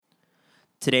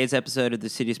Today's episode of the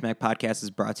City Smack podcast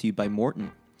is brought to you by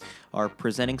Morton. Our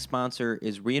presenting sponsor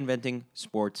is Reinventing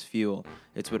Sports Fuel.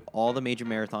 It's what all the major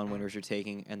marathon winners are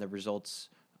taking, and the results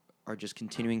are just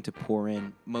continuing to pour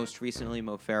in. Most recently,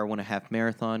 Mo Farah won a half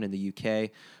marathon in the UK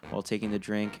while taking the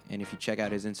drink, and if you check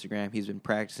out his Instagram, he's been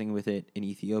practicing with it in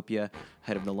Ethiopia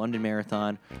ahead of the London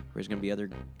Marathon, where there's going to be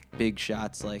other big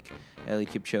shots like Eliud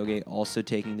Kipchoge also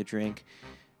taking the drink.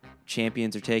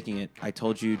 Champions are taking it. I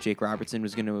told you Jake Robertson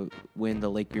was going to win the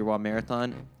Lake Beerwah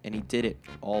Marathon, and he did it,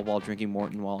 all while drinking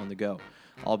Morton while on the go.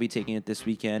 I'll be taking it this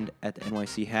weekend at the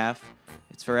NYC Half.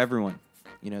 It's for everyone.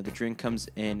 You know, the drink comes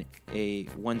in a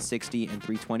 160 and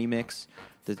 320 mix.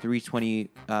 The 320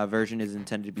 version is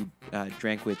intended to be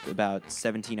drank with about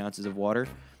 17 ounces of water,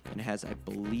 and it has, I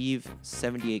believe,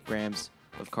 78 grams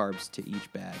of carbs to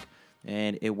each bag.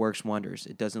 And it works wonders.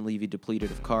 It doesn't leave you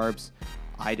depleted of carbs.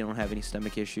 I don't have any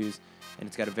stomach issues, and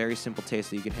it's got a very simple taste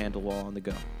that you can handle while on the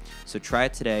go. So try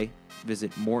it today.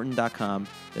 Visit Morton.com.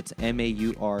 That's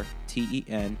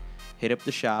Maurten. Hit up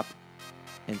the shop,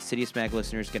 and Citius Mag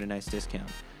listeners get a nice discount.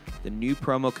 The new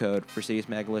promo code for Citius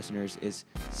Mag listeners is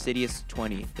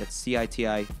Citius20. That's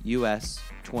CITIUS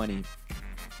 20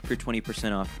 for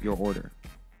 20% off your order.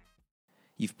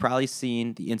 You've probably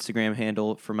seen the Instagram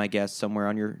handle for my guest somewhere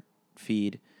on your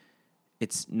feed.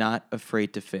 It's Not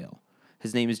Afraid to Fail.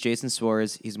 His name is Jason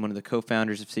Suarez. He's one of the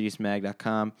co-founders of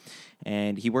CitiusMag.com,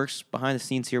 and he works behind the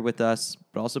scenes here with us,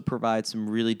 but also provides some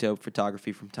really dope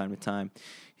photography from time to time.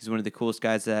 He's one of the coolest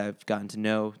guys that I've gotten to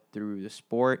know through the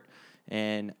sport,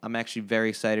 and I'm actually very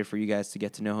excited for you guys to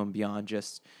get to know him beyond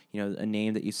just, you know, a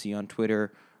name that you see on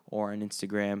Twitter or on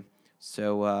Instagram.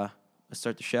 So let's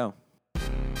start the show.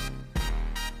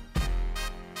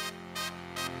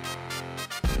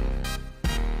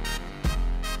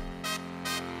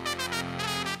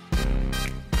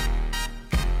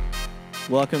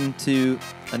 Welcome to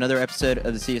another episode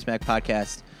of the Citius Mag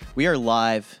podcast. We are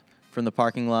live from the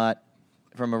parking lot,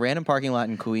 from a random parking lot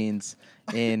in Queens,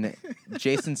 in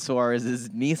Jason Suarez's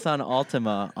Nissan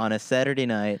Altima on a Saturday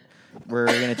night. We're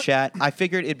going to chat. I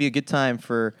figured it'd be a good time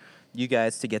for you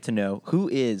guys to get to know who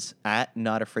is at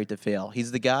Not Afraid to Fail.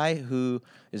 He's the guy who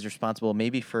is responsible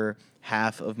maybe for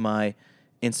half of my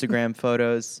Instagram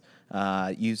photos.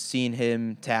 You've seen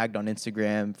him tagged on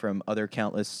Instagram from other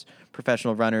countless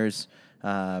professional runners.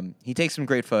 He takes some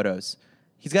great photos.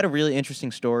 He's got a really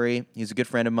interesting story. He's a good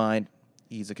friend of mine.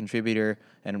 He's a contributor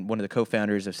and one of the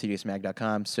co-founders of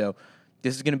CitiusMag.com. So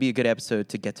this is going to be a good episode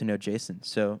to get to know Jason.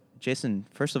 So, Jason,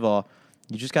 first of all,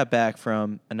 you just got back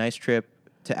from a nice trip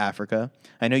to Africa.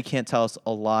 I know you can't tell us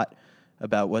a lot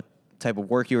about what type of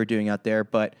work you were doing out there,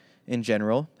 but in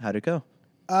general, how'd it go?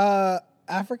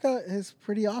 Africa is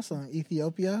pretty awesome.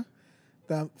 Ethiopia,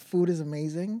 the food is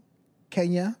amazing.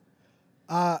 Kenya.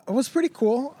 It was pretty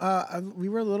cool. We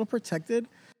were a little protected.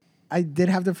 I did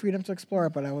have the freedom to explore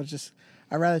it, but I'd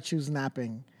rather choose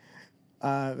napping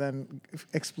than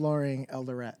exploring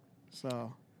Eldoret.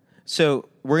 So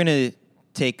we're going to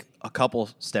take a couple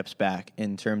steps back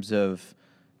in terms of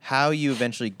how you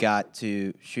eventually got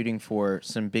to shooting for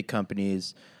some big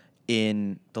companies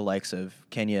in the likes of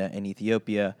Kenya and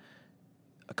Ethiopia.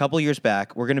 A couple years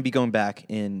back, we're going to be going back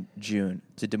in June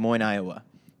to Des Moines, Iowa.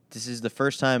 This is the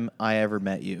first time I ever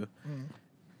met you.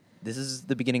 This is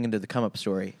the beginning into the come-up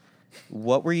story.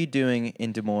 What were you doing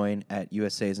in Des Moines at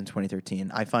USA's in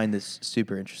 2013? I find this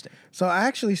super interesting. So I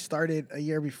actually started a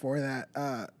year before that.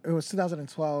 It was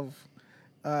 2012.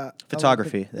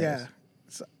 Photography.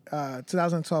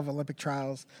 2012 Olympic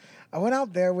trials. I went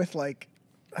out there with like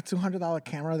a $200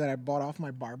 camera that I bought off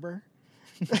my barber.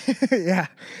 Yeah.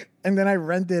 And then I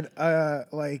rented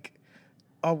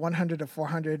a 100 to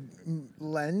 400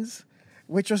 lens,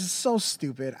 which was so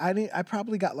stupid. I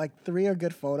probably got like 3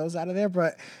 good photos out of there,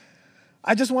 but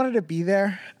I just wanted to be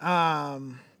there.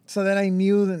 So then I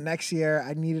knew the next year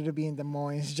I needed to be in Des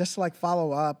Moines just to like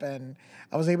follow up, and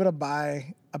I was able to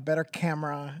buy a better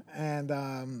camera. And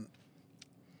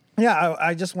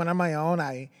I just went on my own.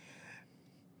 I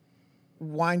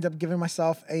wind up giving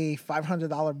myself a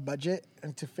 $500 budget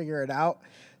and to figure it out.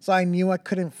 So I knew I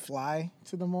couldn't fly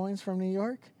to Des Moines from New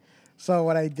York. So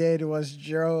what I did was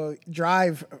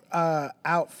drive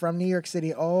out from New York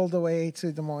City all the way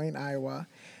to Des Moines, Iowa.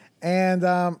 And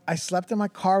I slept in my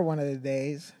car one of the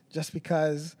days just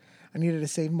because I needed to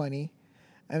save money.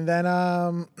 And then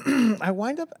I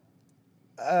wind up,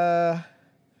 I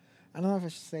don't know if I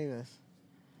should say this.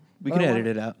 We can edit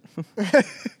it out.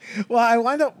 Well, I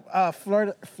wind up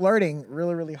flirting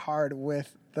really, really hard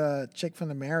with the chick from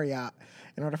the Marriott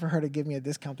in order for her to give me a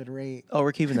discounted rate. Oh,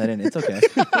 we're keeping that in. It's okay.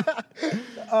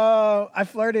 I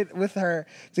flirted with her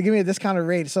to give me a discounted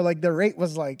rate. So, like, the rate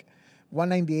was, like,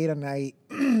 $198 a night.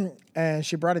 and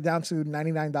she brought it down to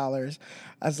 $99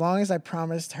 as long as I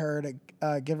promised her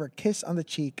to give her a kiss on the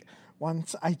cheek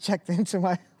once I checked into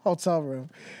my hotel room.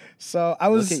 So I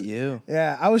was Look at you.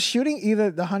 Yeah, I was shooting either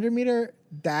the 100-meter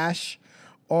dash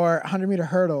or 100-meter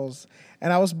hurdles,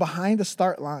 and I was behind the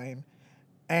start line.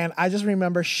 And I just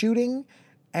remember shooting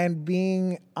and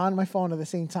being on my phone at the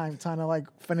same time, trying to like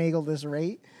finagle this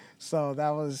rate. So that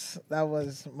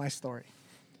was my story.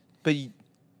 But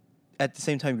at the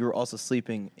same time, you were also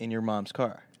sleeping in your mom's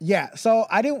car. Yeah, so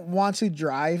I didn't want to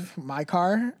drive my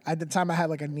car. At the time, I had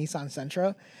like a Nissan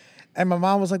Sentra. And my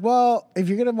mom was like, well, if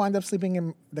you're going to wind up sleeping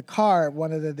in the car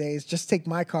one of the days, just take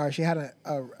my car. She had a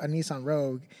Nissan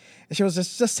Rogue. And she was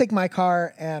just take my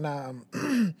car and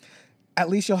at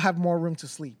least you'll have more room to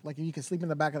sleep. Like you can sleep in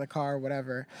the back of the car or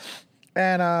whatever.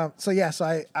 And so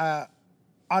I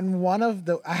on one of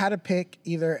the, I had to pick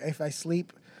either if I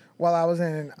sleep while I was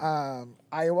in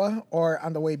Iowa or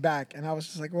on the way back. And I was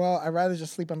just like, well, I'd rather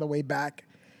just sleep on the way back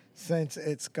since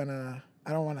I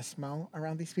don't want to smell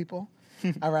around these people.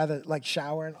 I'd rather like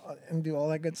shower and do all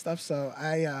that good stuff. So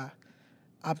I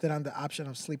opted on the option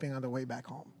of sleeping on the way back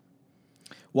home.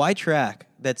 Why track?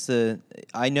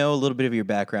 I know a little bit of your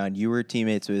background. You were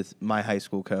teammates with my high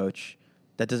school coach.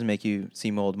 That doesn't make you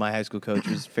seem old. My high school coach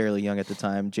was fairly young at the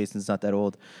time. Jason's not that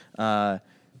old. But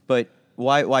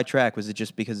why track? Was it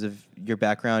just because of your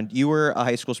background? You were a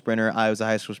high school sprinter. I was a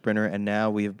high school sprinter. And now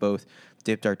we have both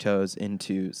dipped our toes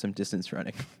into some distance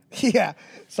running. Yeah.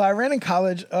 So I ran in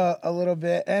college a little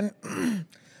bit. And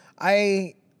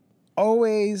I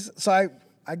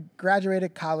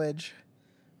graduated college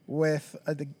with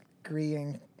a degree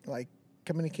in like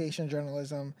communication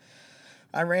journalism.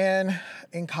 I ran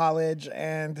in college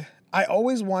and I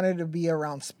always wanted to be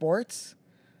around sports.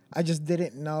 I just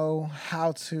didn't know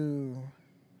how to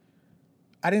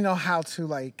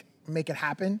like make it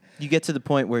happen. You get to the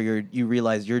point where you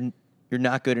realize you're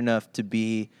not good enough to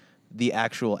be the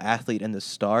actual athlete and the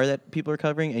star that people are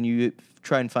covering, and you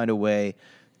try and find a way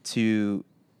to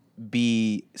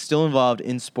be still involved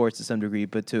in sports to some degree,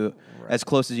 but to as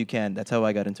close as you can. That's how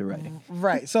I got into writing.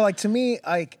 Right. So like to me,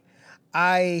 like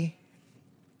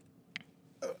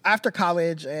after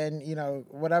college and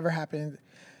whatever happened,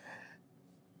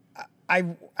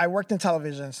 I worked in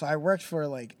television. So I worked for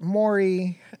like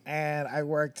Maury, and I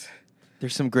worked.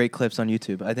 There's some great clips on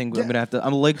YouTube. I think I'm gonna have to.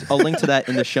 I'll link to that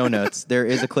in the show notes. There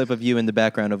is a clip of you in the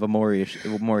background of a Maury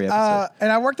episode.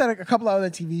 And I worked at a couple of other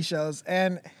TV shows,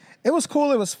 and it was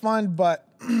cool. It was fun, but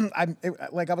I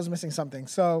was missing something.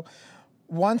 So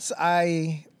once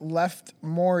I left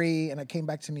Maury and I came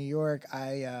back to New York,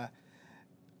 I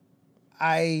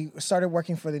started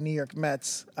working for the New York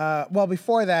Mets. Well,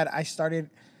 before that,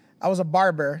 I was a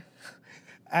barber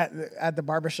at the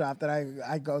barbershop that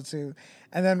I go to.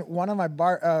 And then one of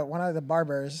the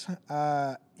barbers,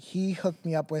 he hooked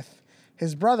me up with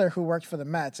his brother who worked for the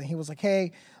Mets. And he was like,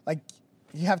 hey, like,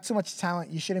 you have too much talent.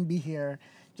 You shouldn't be here.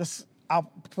 I'll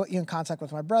put you in contact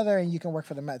with my brother and you can work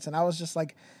for the Mets. And I was just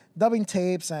like dubbing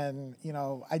tapes and,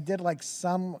 I did like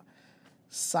some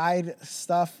side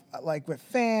stuff like with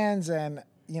fans and,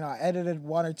 I edited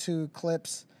one or two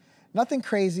clips. Nothing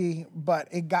crazy, but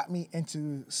it got me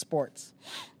into sports.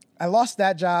 I lost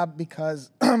that job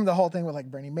because the whole thing with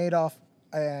like Bernie Madoff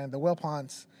and the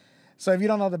Wilpons. So if you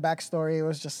don't know the backstory, it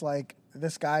was just like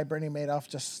this guy, Bernie Madoff,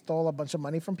 just stole a bunch of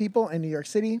money from people in New York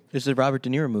City. There's a Robert De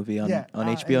Niro movie on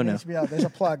HBO now. HBO. There's a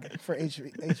plug for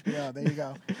HBO. There you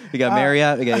go. We got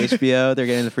Marriott, we got HBO. They're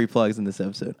getting the free plugs in this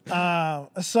episode.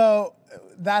 So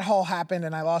that whole happened,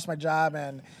 and I lost my job,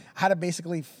 and I had to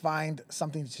basically find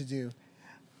something to do.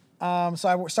 So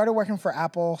I started working for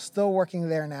Apple, still working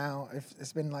there now.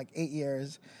 It's been like 8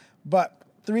 years. But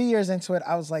 3 years into it,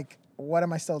 I was like, what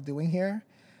am I still doing here?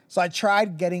 So I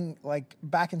tried getting like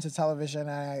back into television.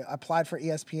 I applied for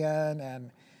ESPN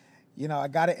and, I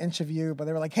got an interview, but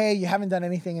they were like, hey, you haven't done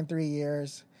anything in 3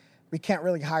 years. We can't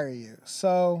really hire you.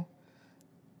 So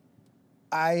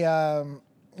I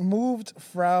moved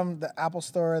from the Apple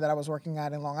store that I was working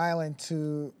at in Long Island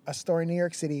to a store in New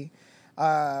York City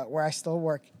where I still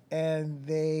work. And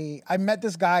I met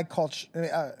this guy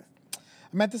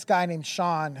named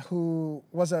Sean who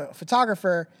was a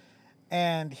photographer,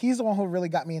 and he's the one who really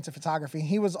got me into photography.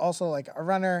 He was also like a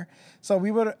runner. So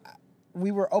we were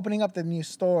opening up the new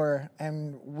store,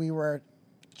 and we were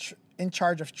in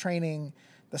charge of training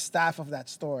the staff of that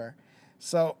store.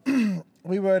 So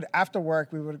after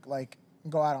work, we would like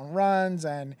go out on runs,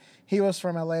 and he was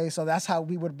from LA. So that's how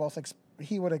we would both,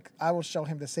 I would show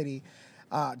him the city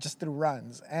just through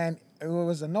runs. And it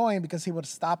was annoying because he would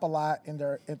stop a lot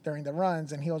during the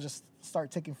runs, and he'll just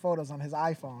start taking photos on his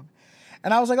iPhone.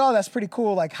 And I was like, oh, that's pretty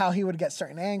cool, like how he would get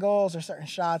certain angles or certain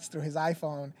shots through his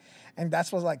iPhone. And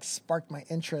that's what like sparked my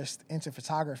interest into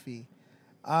photography.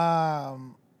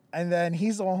 And then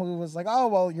he's the one who was like, oh,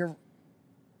 well, you're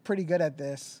pretty good at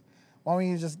this. Why don't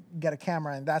you just get a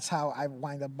camera? And that's how I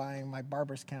wind up buying my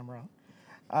Barber's camera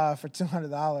for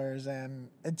 $200. And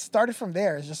it started from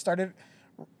there. It just started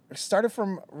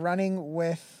from running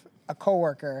with a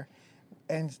coworker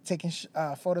and taking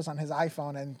photos on his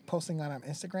iPhone and posting on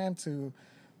Instagram to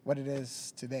what it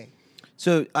is today.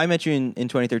 So I met you in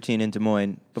 2013 in Des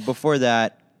Moines, but before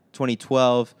that,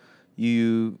 2012,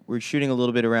 you were shooting a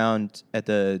little bit around at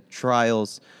the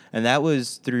trials, and that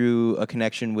was through a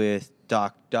connection with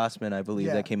Doc Dossman, I believe,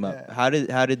 that came up. Yeah. How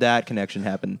did that connection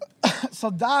happen?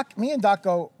 So me and Doc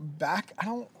go back. I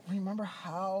don't remember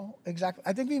how exactly.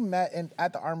 I think we met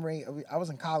at the Armory. I was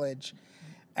in college,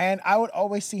 and I would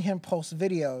always see him post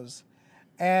videos,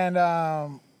 and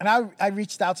I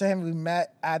reached out to him. We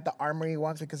met at the Armory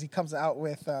once because he comes out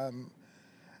with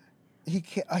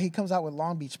he comes out with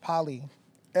Long Beach Poly,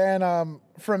 and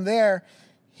from there,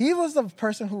 he was the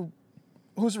person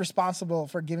who's responsible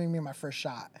for giving me my first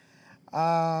shot.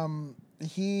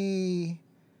 He,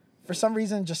 for some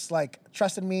reason, just like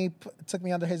trusted me, took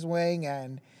me under his wing,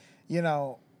 and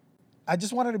I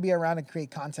just wanted to be around and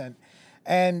create content,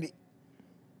 and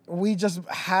we just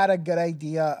had a good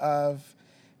idea of,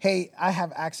 hey, I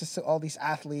have access to all these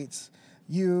athletes.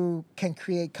 You can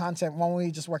create content. Why don't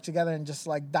we just work together and just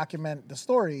like document the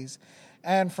stories?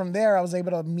 And from there, I was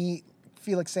able to meet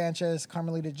Felix Sanchez,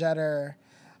 Carmelita Jeter,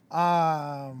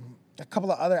 a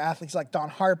couple of other athletes like Don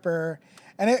Harper.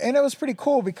 And it was pretty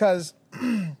cool because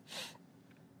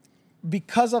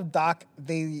of Doc,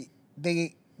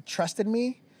 they trusted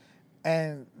me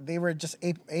and they were just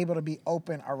able to be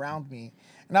open around me.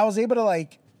 And I was able to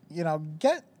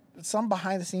get some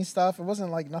behind the scenes stuff. It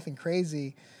wasn't like nothing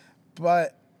crazy,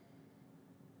 but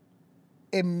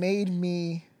it made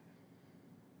me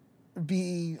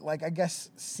be like, I guess,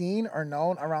 seen or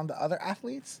known around the other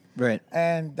athletes. Right.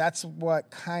 And that's what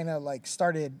kind of like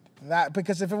started that,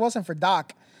 because if it wasn't for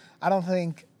Doc, I don't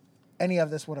think any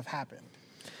of this would have happened.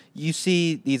 You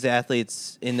see these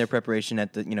athletes in their preparation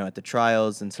at the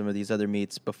trials and some of these other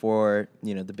meets before,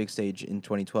 the big stage in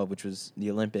 2012, which was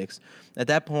the Olympics. At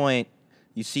that point,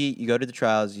 you go to the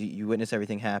trials, you witness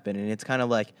everything happen, and it's kind of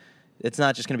like, it's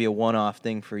not just going to be a one-off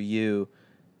thing for you.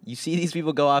 You see these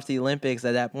people go off to the Olympics.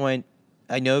 At that point,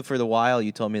 I know for the while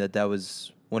you told me that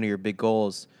was one of your big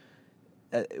goals.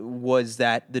 Was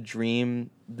that the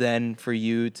dream then for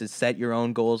you to set your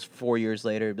own goals 4 years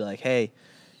later, be like, hey,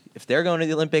 if they're going to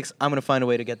the Olympics, I'm going to find a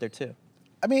way to get there too?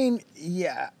 I mean,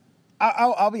 yeah.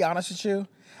 I'll be honest with you.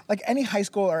 Like any high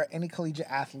school or any collegiate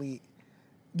athlete,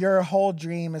 your whole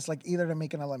dream is like either to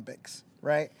make an Olympics,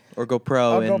 right? Or go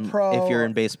pro, if you're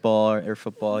in baseball or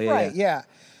football. Yeah, right, yeah.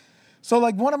 So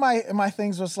like one of my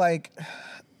things was like,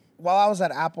 while I was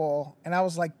at Apple and I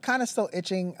was like kind of still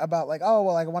itching about like, oh,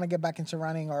 well, like I want to get back into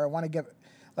running, or I want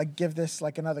to give this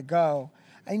like another go.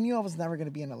 I knew I was never going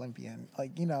to be an Olympian.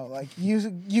 Like, like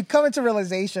you come into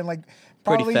realization, like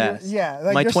probably, pretty fast.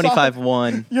 Like my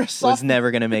 25-1 was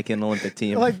never going to make an Olympic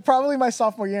team. Like probably my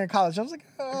sophomore year in college, I was like,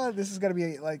 oh, this is going to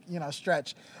be like, a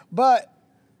stretch. But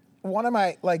one of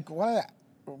my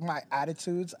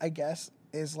attitudes, I guess,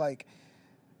 is like,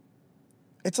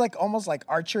 it's like almost like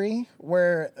archery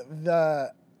where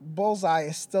the bullseye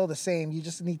is still the same. You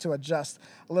just need to adjust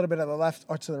a little bit to the left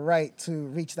or to the right to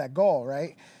reach that goal,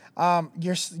 right?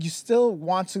 You still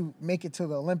want to make it to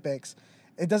the Olympics.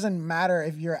 It doesn't matter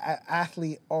if you're an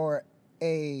athlete or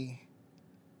a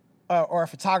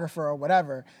photographer or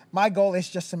whatever. My goal is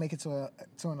just to make it to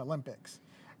an Olympics,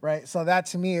 right? So that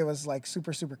to me, it was like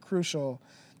super, super crucial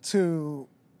to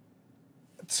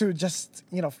just,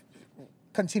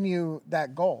 continue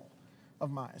that goal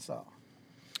of mine. So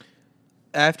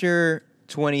after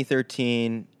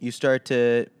 2013, you start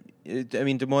to, I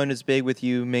mean, Des Moines is big with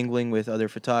you mingling with other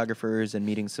photographers and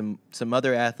meeting some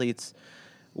other athletes.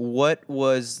 What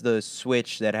was the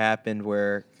switch that happened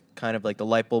where kind of like the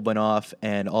light bulb went off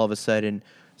and all of a sudden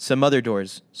some other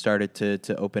doors started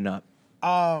to open up?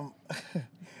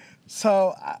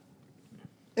 So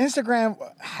Instagram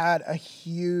had a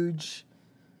huge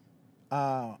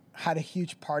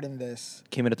part in this.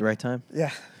 Came in at the right time?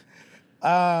 Yeah.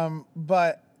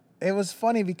 But it was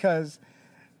funny because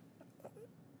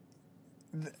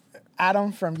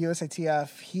Adam from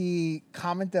USATF, he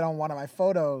commented on one of my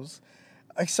photos.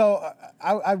 Like, so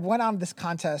I went on this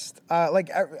contest.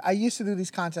 I used to do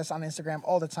these contests on Instagram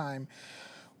all the time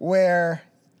where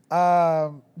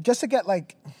just to get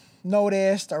like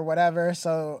noticed or whatever.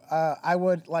 So I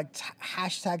would like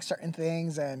hashtag certain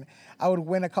things, and I would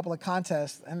win a couple of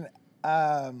contests. And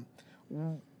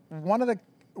one of the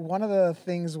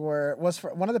things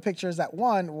one of the pictures that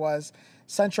won was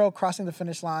Central crossing the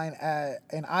finish line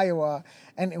in Iowa,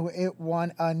 and it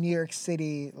won a New York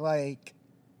City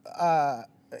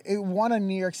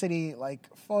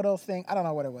photo thing. I don't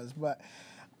know what it was, but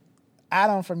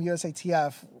Adam from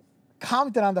USATF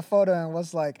commented on the photo and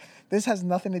was like, "This has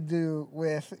nothing to do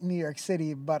with New York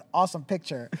City, but awesome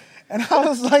picture." And I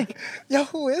was like, "Yo,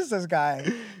 who is this guy?"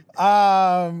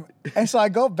 And so I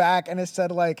go back and it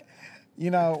said like,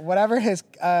 whatever his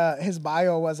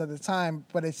bio was at the time,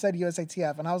 but it said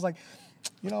USATF, and I was like,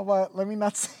 you know what? Let me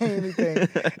not say anything.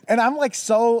 And I'm like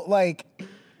so like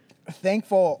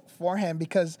thankful for him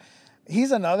because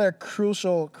he's another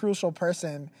crucial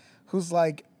person who's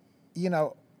like,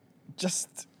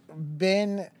 just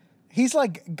he's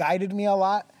like guided me a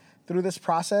lot through this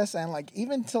process. And like,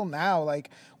 even till now,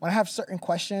 like when I have certain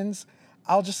questions,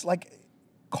 I'll just like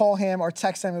call him or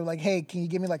text him and be like, "Hey, can you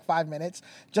give me like 5 minutes?"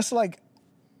 Just like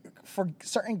for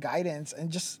certain guidance.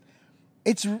 And just,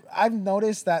 I've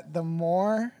noticed that the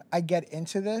more I get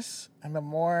into this and the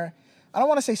more, I don't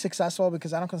want to say successful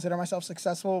because I don't consider myself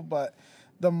successful, but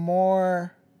the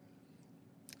more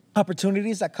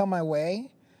opportunities that come my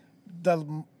way,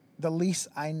 the least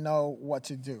I know what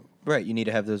to do. Right. You need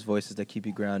to have those voices that keep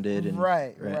you grounded. And,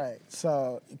 right.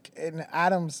 So, and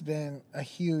Adam's been a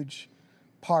huge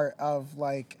part of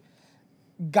like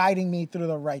guiding me through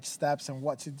the right steps and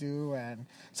what to do, and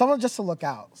someone just to look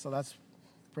out. So that's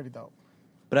pretty dope.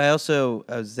 But I was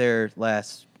there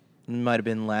might have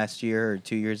been last year or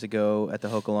 2 years ago at the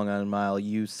Hoka Long Island Mile.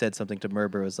 You said something to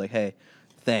Merber. It was like, "Hey,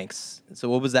 thanks." So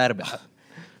what was that about?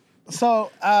 So,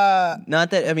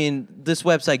 not that, I mean, this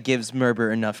website gives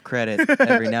Merber enough credit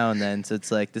every now and then, so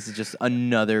it's like, this is just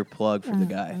another plug for the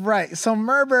guy. Right. So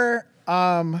Merber,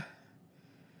 it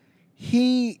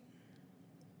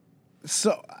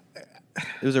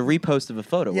was a repost of a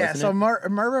photo, wasn't it? Yeah, so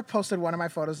Merber posted one of my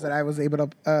photos that I was able to,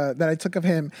 that I took of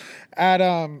him at,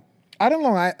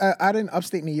 out in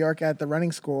upstate New York at the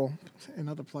running school.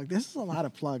 Another plug. This is a lot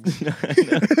of plugs.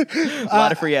 A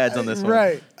lot of free ads on this one.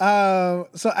 Right.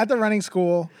 So at the running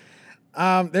school,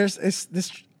 there's this.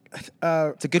 It's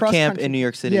a good camp in New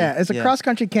York City. Yeah, it's a cross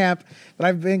country camp that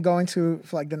I've been going to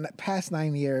for like the past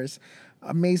 9 years.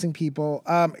 Amazing people.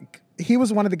 He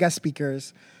was one of the guest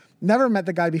speakers. Never met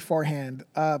the guy beforehand,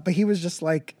 but he was just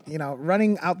like,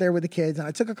 running out there with the kids. And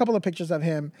I took a couple of pictures of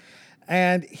him,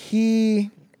 and he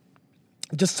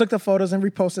just took the photos and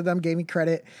reposted them, gave me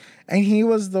credit. And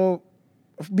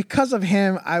because of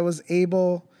him, I was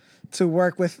able to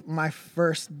work with my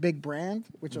first big brand,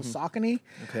 which was Saucony.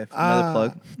 Okay, another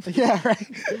plug. Yeah, right.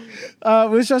 It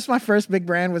was just my first big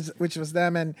brand, which was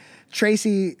them. And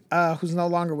Tracy, who's no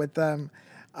longer with them,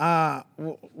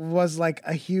 was like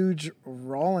a huge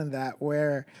role in that.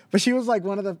 But she was like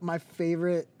one of my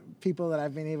favorite people that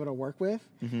I've been able to work with,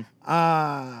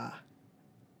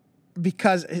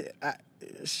 because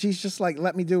she's just like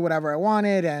let me do whatever I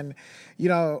wanted, and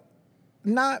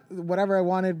not whatever I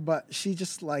wanted, but she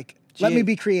just like let me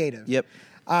be creative. Yep.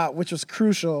 Which was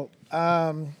crucial.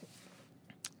 And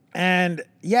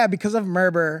yeah, because of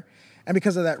Merber and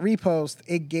because of that repost,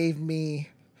 it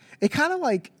kind of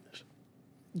like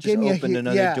just opened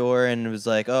another door, and it was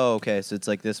like, oh, okay, so it's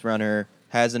like this runner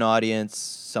has an audience,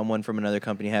 someone from another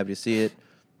company happy to see it.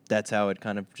 That's how it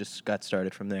kind of just got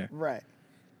started from there. Right.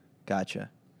 Gotcha.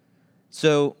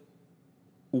 So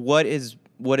what is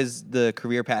the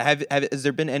career path? Has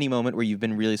there been any moment where you've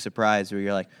been really surprised, where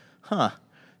you're like, huh,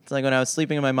 it's like when I was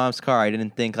sleeping in my mom's car, I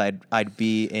didn't think I'd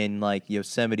be in like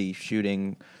Yosemite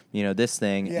shooting, this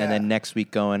thing, and then next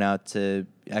week going out to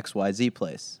XYZ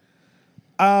place?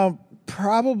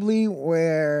 Probably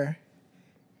where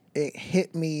it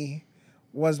hit me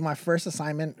was my first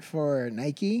assignment for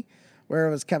Nike, where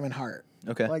it was Kevin Hart.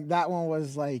 Okay. Like that one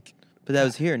was like. But that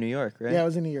was here in New York, right? Yeah, it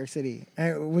was in New York City,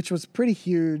 which was pretty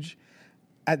huge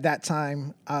at that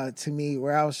time to me,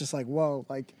 where I was just like, whoa,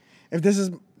 like if this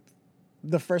is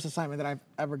the first assignment that I've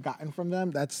ever gotten from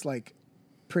them, that's like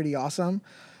pretty awesome.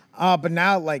 But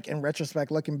now, like in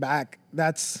retrospect, looking back,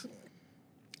 that's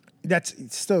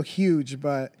still huge,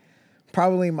 but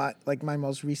probably my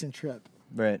most recent trip.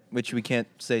 Right, which we can't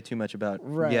say too much about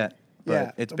yet, but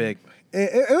yeah, it's big.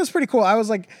 It was pretty cool. I was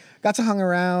like, got to hang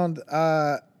around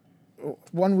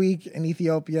 1 week in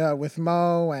Ethiopia with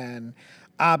Mo and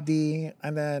Abdi,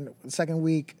 and then the second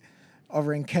week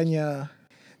over in Kenya.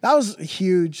 That was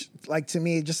huge, like to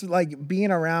me, just like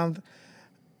being around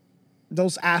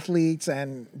those athletes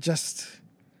and just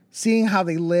seeing how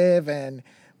they live and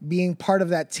being part of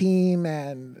that team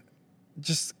and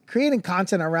just creating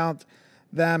content around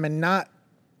them and not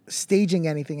staging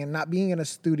anything and not being in a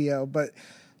studio, but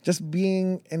just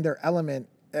being in their element,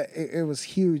 it was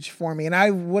huge for me. And I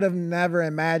would have never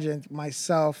imagined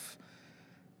myself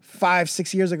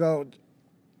 5-6 years ago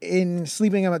in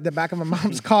sleeping at the back of my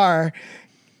mom's car,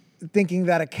 thinking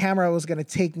that a camera was going to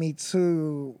take me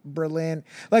to Berlin.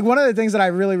 Like, one of the things that I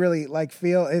really, really like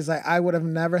feel is like I would have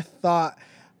never thought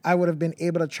I would have been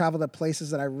able to travel to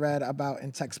places that I read about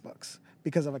in textbooks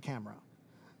because of a camera.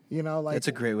 You know, like, That's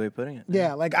a great way of putting it.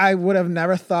 Yeah, like I would have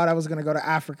never thought I was going to go to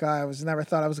Africa. Never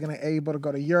thought I was going to able to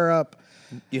go to Europe.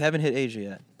 You haven't hit Asia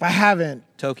yet. I haven't.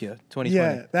 Tokyo, 2020.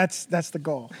 Yeah, that's the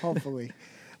goal, hopefully.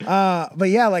 But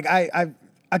yeah, like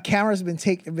a camera's been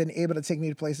able to take me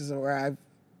to places where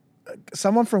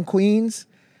someone from Queens,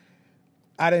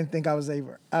 I didn't think I was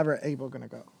ever able going to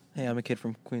go. Hey, I'm a kid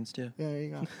from Queens too. Yeah, there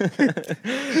you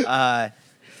go.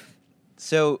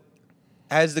 So,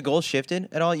 has the goal shifted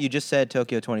at all? You just said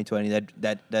Tokyo 2020.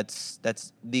 That's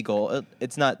the goal.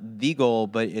 It's not the goal,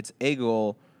 but it's a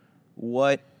goal.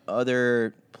 What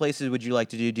other places would you like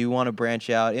to do? Do you want to branch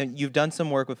out? And you've done some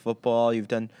work with football. You've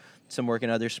done some work in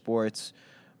other sports.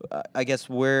 I guess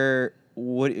what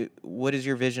is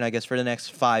your vision, I guess, for the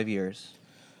next 5 years?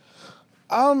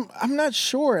 I'm not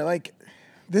sure. Like,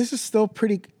 this is still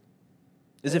pretty.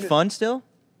 Is it fun still?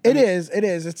 It is.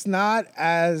 It's not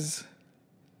as.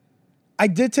 I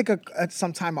did take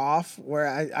some time off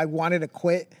where I wanted to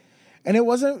quit, and it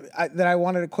wasn't that I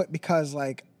wanted to quit because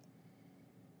like.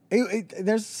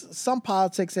 There's some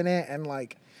politics in it, and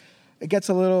like, it gets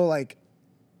a little like.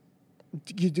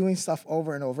 You're doing stuff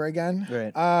over and over again.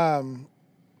 Right.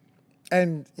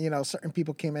 And you know, certain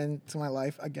people came into my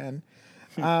life again,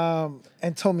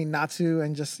 and told me not to,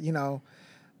 and just, you know,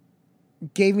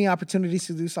 gave me opportunities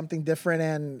to do something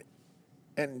different,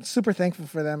 and super thankful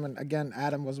for them. And again,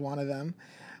 Adam was one of them.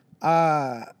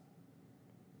 But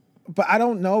I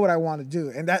don't know what I want to do,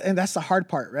 and that's the hard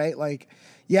part, right? Like,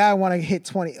 yeah, I want to hit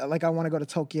 20. Like, I want to go to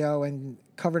Tokyo and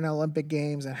cover an Olympic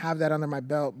Games and have that under my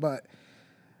belt, but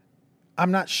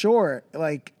I'm not sure.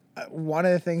 Like, one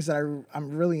of the things that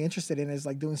I'm really interested in is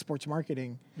like doing sports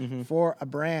marketing for a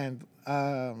brand.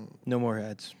 No more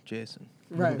ads, Jason.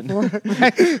 Right.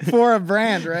 For a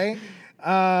brand, right?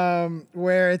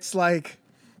 Where it's like,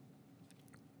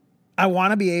 I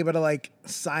want to be able to like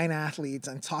sign athletes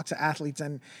and talk to athletes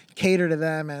and cater to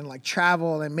them and like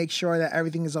travel and make sure that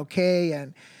everything is okay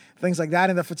and things like that.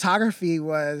 And the photography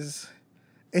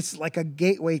it's like a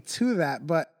gateway to that.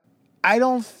 But I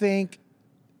don't think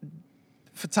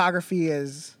photography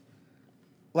is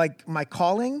like my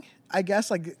calling, I guess.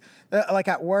 Like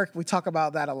at work, we talk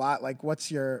about that a lot. Like,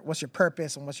 what's your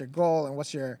purpose and what's your goal and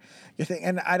what's your thing?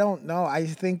 And I don't know. I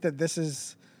think that this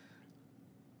is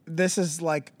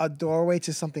like a doorway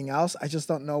to something else. I just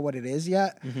don't know what it is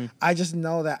yet. Mm-hmm. I just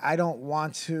know that I don't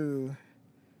want to.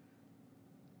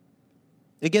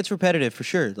 It gets repetitive for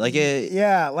sure. Like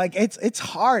like it's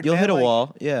hard. You'll man. hit a like,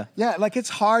 wall. Yeah. Yeah, like it's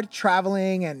hard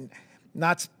traveling and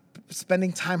not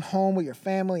spending time home with your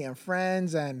family and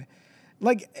friends and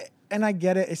like. And I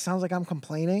get it. It sounds like I'm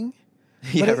complaining.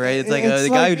 Yeah, right. It's like the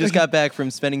guy who just got back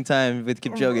from spending time with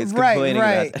Kipchoge is complaining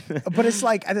about that. But it's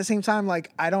like at the same time,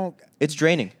 like I don't. It's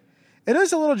draining. It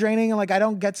is a little draining, and like I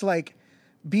don't get to like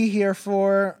be here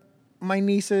for my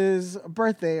niece's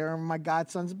birthday or my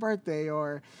godson's birthday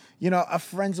or a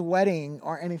friend's wedding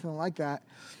or anything like that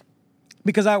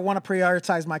because I want to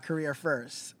prioritize my career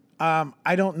first.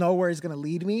 I don't know where it's going to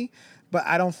lead me, but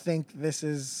I don't think this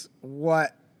is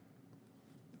what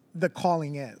the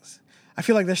calling is. I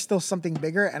feel like there's still something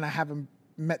bigger, and I haven't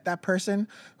met that person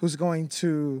who's going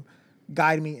to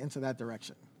guide me into that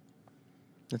direction.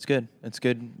 That's good. That's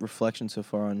good reflection so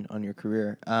far on your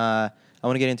career. I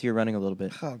want to get into your running a little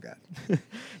bit. Oh, God.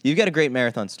 You've got a great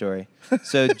marathon story.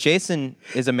 So Jason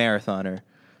is a marathoner.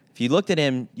 If you looked at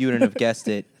him, you wouldn't have guessed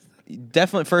it.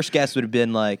 Definitely first guess would have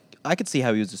been like, I could see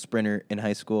how he was a sprinter in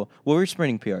high school. What were your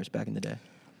sprinting PRs back in the day?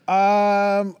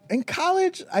 In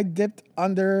college, I dipped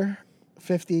under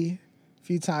 50 a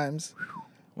few times.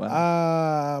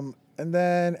 Wow. And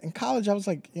then in college, I was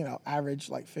like, average,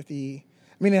 like 50.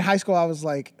 I mean, in high school, I was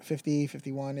like 50,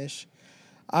 51-ish.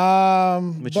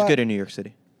 Which is good in New York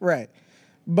City. Right.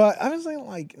 But I was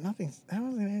like nothing. I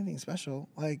wasn't anything special.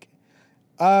 Like,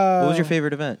 what was your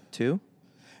favorite event? 2?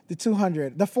 The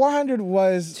 200. The 400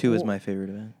 was... 2 is my favorite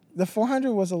event. The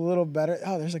 400 was a little better.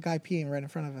 Oh, there's a guy peeing right in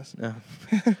front of us.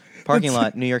 Oh. Parking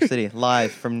lot, New York City,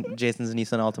 live from Jason's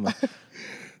Nissan Altima.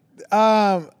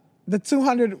 The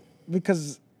 200,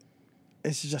 because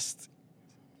it's just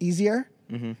easier.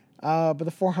 Mm-hmm. But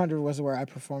the 400 was where I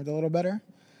performed a little better.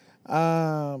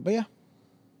 But yeah.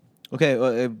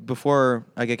 Okay, before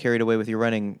I get carried away with your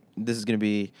running, this is going to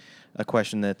be a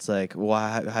question that's like,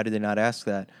 why? How did they not ask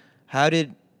that? How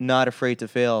did Not Afraid to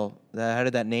Fail? How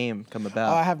did that name come Oh,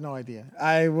 about? I have no idea.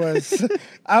 I was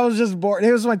I was just bored.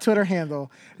 It was my Twitter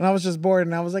handle, and I was just bored,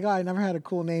 and I was like, oh, I never had a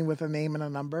cool name with a name and a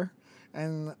number.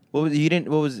 And What was you didn't?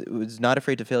 What was Not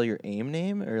Afraid to Fail your AIM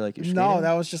name or like your street no, name?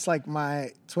 that was just like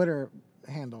my Twitter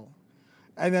handle.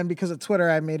 And then because of Twitter,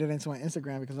 I made it into my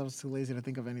Instagram because I was too lazy to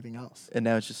think of anything else. And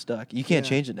now it's just stuck. You can't Yeah.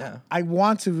 change it now. I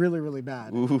want to really, really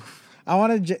bad. Oof. I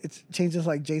want to change this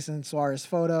like Jason Suarez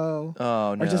photo.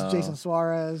 Oh no. Or just Jason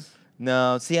Suarez.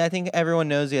 No, see, I think everyone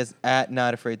knows you as at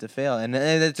Not Afraid to Fail, and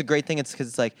it's a great thing. It's because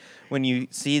it's like when you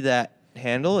see that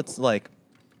handle, it's like,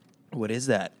 what is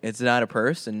that? It's not a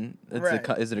person. It's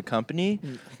Right. Is it a company?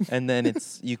 And then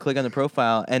it's you click on the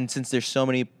profile, and since there's so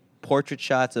many portrait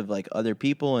shots of like other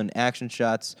people and action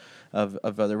shots of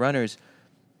other runners,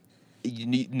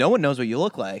 no one knows what you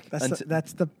look like. That's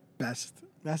the best.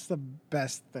 That's the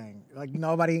best thing. Like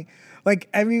nobody,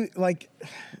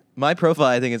 My profile,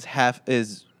 I think,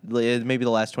 is maybe the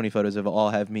last 20 photos of all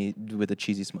have me with a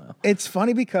cheesy smile. It's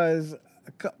funny because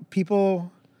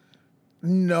people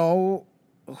know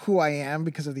who I am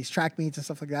because of these track meets and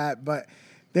stuff like that. But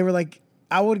they were like,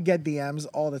 I would get DMs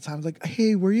all the time, like,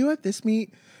 "Hey, were you at this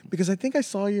meet? Because I think I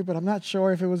saw you, but I'm not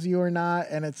sure if it was you or not."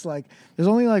 And it's like, there's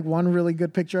only like one really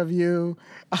good picture of you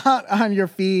on your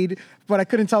feed, but I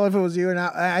couldn't tell if it was you or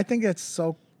not. I think it's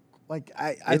so, like,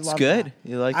 I It's love good. that.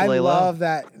 You like to I lay low. love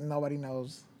that nobody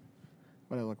knows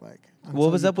what I look like.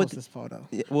 What was until you up with post this photo?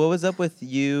 What was up with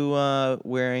you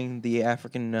wearing the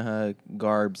African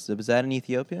garbs? Was that in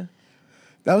Ethiopia?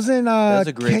 That was in That was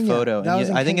a great Kenya. photo. That was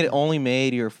in I think it Kenya. only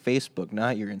made your Facebook,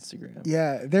 not your Instagram.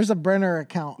 Yeah, there's a Brenner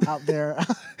account out there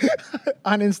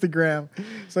on Instagram,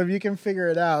 so if you can figure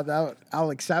it out, I'll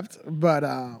accept. But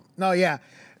no, yeah.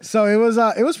 So it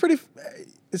was pretty.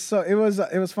 So it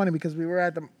was funny because we were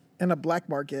in a black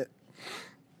market.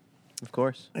 Of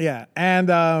course. Yeah,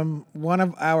 and one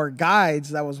of our guides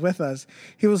that was with us,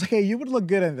 he was like, "Hey, you would look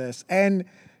good in this," and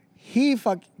he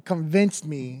convinced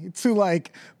me to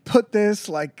like put this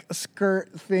like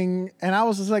skirt thing, and I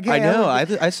was just like, "Hey, I know.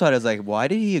 look- I saw it. I was like, why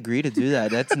did he agree to do that?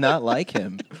 That's not like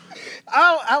him.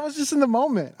 I was just in the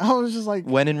moment. I was just like,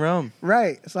 When in Rome.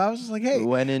 right. So I was just like, hey.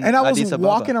 When in and I was Addis Ababa.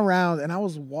 walking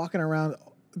around,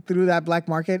 through that black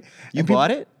market. You and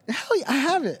bought it? Hell yeah, I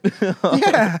have it.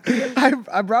 Yeah.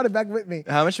 I brought it back with me.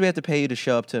 How much do we have to pay you to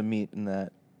show up to a meet in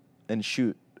that and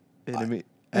shoot in a meet?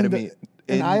 At a meet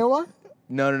In Iowa?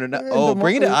 No. In Oh, the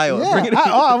bring it to Iowa. Yeah, Bring it.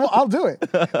 I'll do it.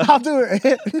 I'll do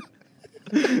it.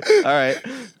 All right,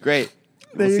 great.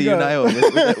 There We'll you see you in go.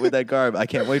 Iowa with that garb. I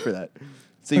can't wait for that.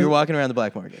 So you're walking around the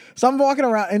black market. So I'm walking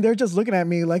around and they're just looking at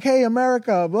me like, "Hey,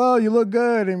 America, well, you look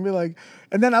good," and be like,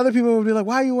 and then other people would be like,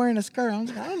 "Why are you wearing a skirt?" I'm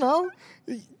like, "I don't know."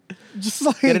 Just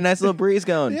like Get a nice little breeze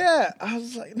going. Yeah, I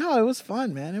was like, no, it was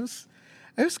fun, man. It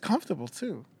was comfortable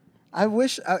too. I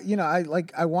wish, I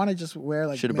want to just wear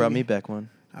like. Should have brought me maybe- back one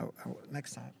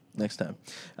next time. next time.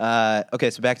 Okay,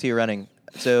 so back to your running.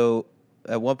 So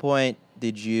at what point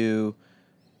did you?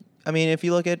 I mean, if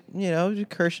you look at,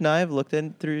 Kirsch and I have looked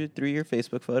through your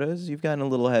Facebook photos. You've gotten a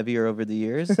little heavier over the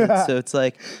years. So it's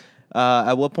like,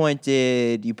 at what point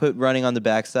did you put running on the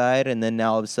backside, and then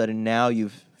now all of a sudden now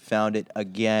you've found it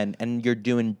again, and you're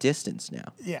doing distance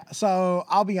now? Yeah, so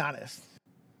I'll be honest.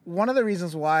 One of the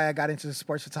reasons why I got into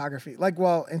sports photography,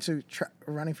 into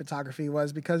running photography,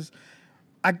 was because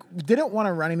I didn't want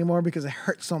to run anymore because it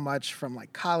hurt so much from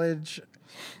like college.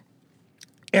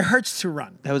 It hurts to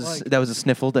run. That was a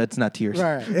sniffle. That's not tears.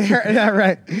 Right. Yeah,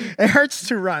 right. It hurts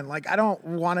to run. Like, I don't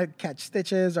want to catch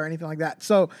stitches or anything like that.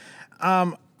 So,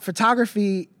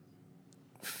 photography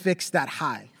fixed that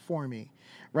high for me,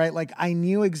 right? Like, I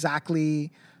knew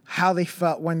exactly how they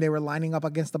felt when they were lining up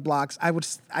against the blocks. I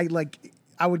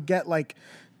would get like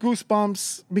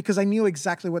goosebumps because I knew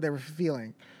exactly what they were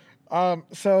feeling.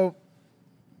 So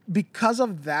because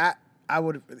of that,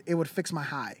 it would fix my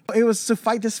high. It was to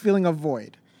fight this feeling of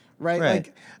void, right?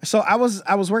 Like, so I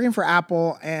was working for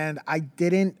Apple, and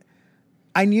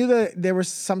I knew that there was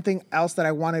something else that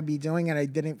I wanted to be doing, and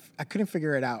I couldn't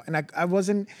figure it out, and I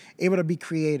wasn't able to be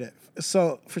creative.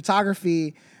 So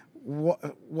photography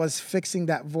was fixing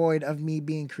that void of me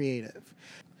being creative.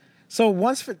 So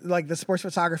once the sports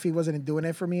photography wasn't doing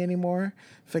it for me anymore,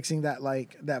 fixing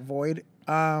that void.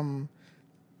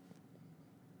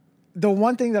 The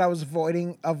one thing that I was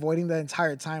avoiding the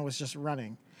entire time was just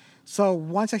running. So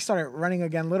once I started running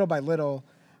again, little by little,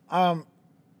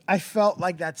 I felt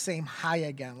like that same high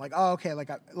again. Like, oh, okay,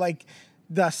 like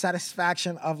the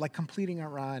satisfaction of like completing a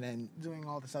run and doing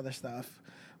all this other stuff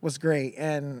was great.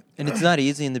 And it's not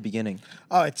easy in the beginning.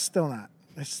 oh, it's still not.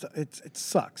 It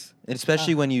sucks. And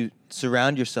especially when you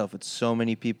surround yourself with so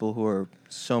many people who are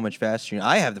so much faster.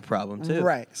 I have the problem too.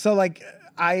 Right. So like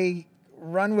I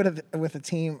run with a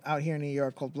team out here in New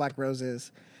York called Black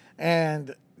Roses,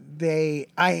 and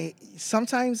I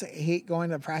sometimes hate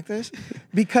going to practice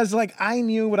because like I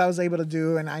knew what I was able to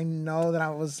do, and I know that I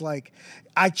was like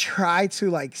I try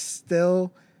to like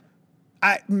still.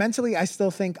 Mentally, I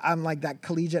still think I'm like that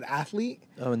collegiate athlete.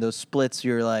 Oh, and those splits,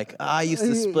 you're like, I used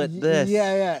to split this.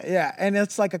 Yeah. And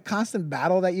it's like a constant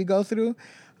battle that you go through.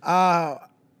 But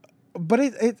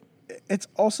it's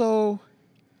also...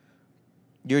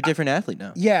 You're a different athlete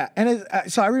now. Yeah. And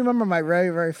so I remember my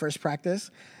very, very first practice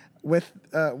with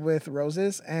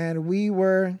Roses. And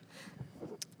it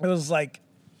was like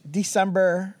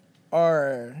December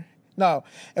it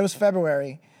was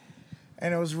February.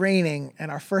 And it was raining,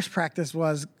 and our first practice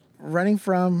was running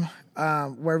from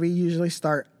where we usually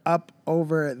start up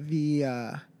over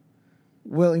the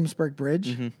Williamsburg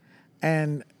Bridge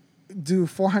and do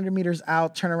 400 meters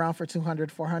out, turn around for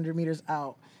 200, 400 meters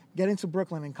out, get into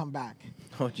Brooklyn, and come back.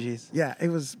 Oh, jeez. Yeah, it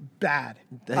was bad.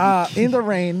 In the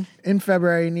rain in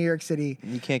February, New York City.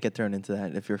 You can't get thrown into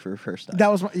that if you're for first time.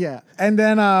 That was, yeah. And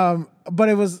then, but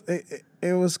it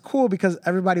was cool because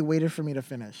everybody waited for me to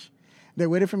finish. They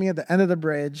waited for me at the end of the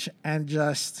bridge and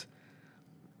just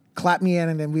clapped me in,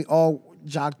 and then we all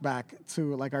jogged back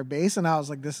to like our base. And I was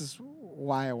like, "This is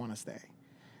why I want to stay."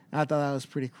 And I thought that was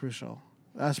pretty crucial.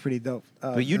 That was pretty dope.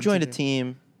 But you joined a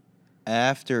team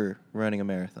after running a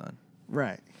marathon,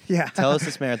 right? Yeah. Tell us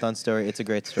this marathon story. It's a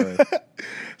great story.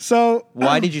 So,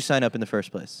 why did you sign up in the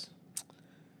first place?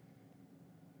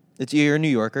 You're a New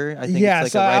Yorker. I think yeah,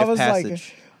 it's like a rite of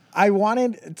passage. Like, I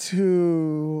wanted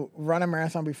to run a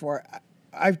marathon before.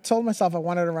 I told myself I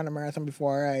wanted to run a marathon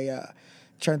before I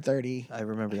turned 30. I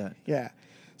remember that. Yeah.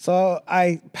 So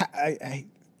I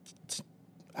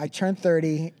turned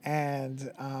 30,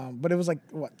 and but it was like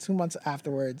 2 months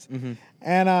afterwards,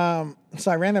 and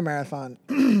so I ran the marathon.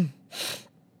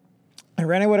 I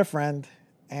ran it with a friend,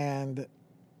 and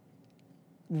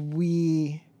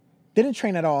we didn't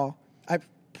train at all.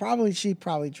 She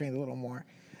probably trained a little more.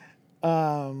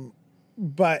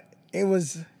 But it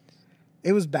was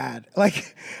bad.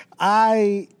 Like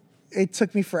it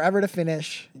took me forever to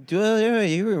finish.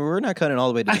 We're not cutting all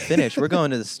the way to the finish. We're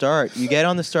going to the start. You get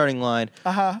on the starting line.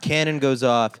 Cannon goes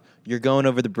off. You're going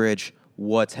over the bridge.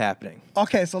 What's happening?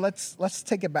 Okay, so let's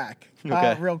take it back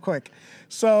real quick.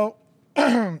 So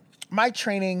my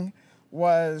training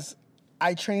was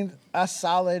I trained a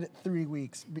solid 3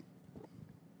 weeks.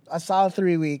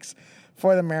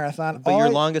 For the marathon. But your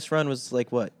longest run was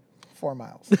like what? 4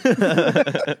 miles.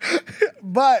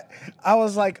 But I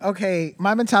was like, okay,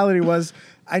 my mentality was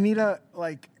I need to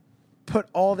like put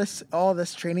all this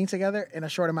training together in a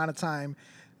short amount of time.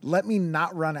 Let me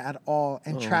not run at all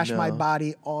and trash my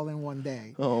body all in one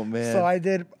day. Oh man. So I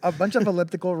did a bunch of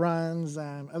elliptical runs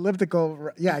and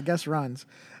runs.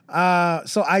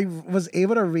 So I was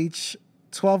able to reach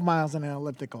 12 miles in an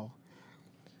elliptical.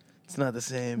 It's not the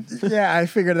same. Yeah, I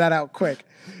figured that out quick.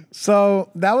 So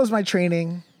that was my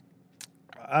training.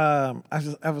 I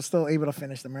was still able to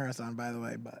finish the marathon, by the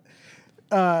way, but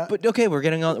okay, we're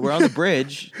on the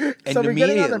bridge, and so we're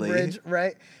immediately getting on the bridge,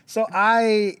 right? So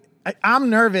I'm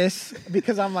nervous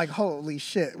because I'm like, holy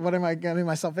shit, what am I getting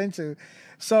myself into?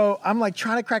 So I'm like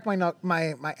trying to crack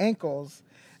my ankles,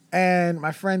 and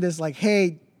my friend is like,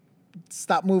 hey,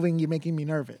 stop moving, you're making me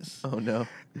nervous. Oh no.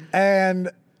 And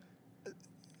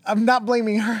I'm not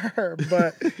blaming her,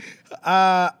 but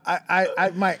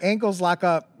my ankles lock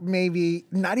up maybe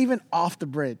not even off the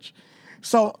bridge.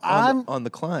 So I'm on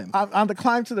the climb. I'm on the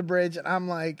climb to the bridge, and I'm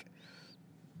like,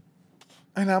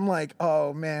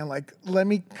 oh man, like let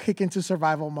me kick into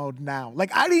survival mode now.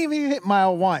 Like I didn't even hit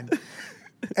mile 1,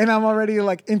 and I'm already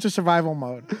like into survival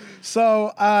mode.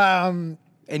 So and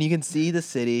you can see the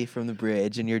city from the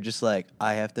bridge, and you're just like,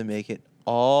 I have to make it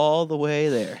all the way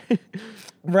there.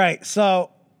 Right. So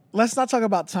let's not talk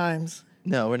about times.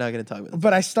 No, we're not going to talk about that.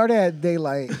 But I started at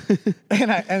daylight,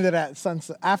 and I ended at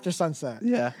sunset. After sunset.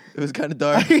 Yeah, it was kind of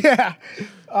dark. Yeah.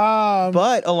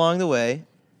 But along the way,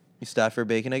 you stopped for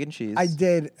bacon, egg, and cheese. I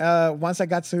did. Once I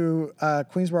got to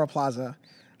Queensboro Plaza,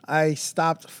 I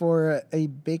stopped for a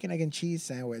bacon, egg, and cheese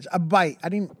sandwich. A bite. I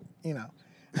didn't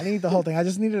eat the whole thing. I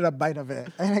just needed a bite of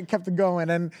it, and I kept it going.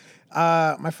 And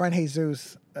my friend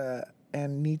Jesus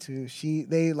and Nitu,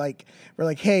 they like were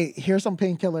like, hey, here's some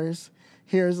painkillers.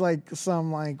 Here's like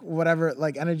some like whatever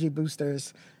like energy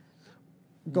boosters.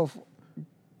 Go.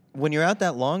 When you're out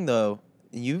that long though,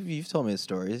 you've told me the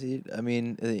stories. I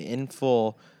mean, in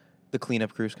full, the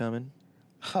cleanup crew's coming.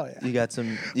 Oh yeah. You got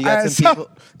some So- people.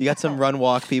 You got some run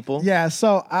walk people. Yeah,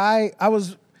 so I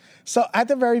was so at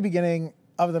the very beginning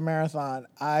of the marathon,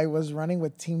 I was running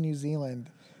with Team New Zealand.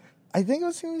 I think it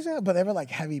was Team New Zealand, but they were like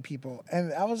heavy people,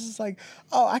 and I was just like,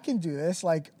 "Oh, I can do this!"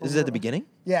 Like, This is at the beginning.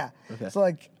 yeah. Okay. So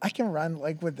like, I can run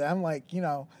like with them, like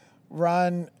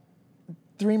run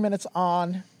 3 minutes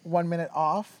on, 1 minute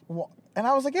off. And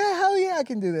I was like, yeah, hell yeah, I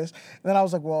can do this. And then I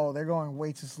was like, whoa, they're going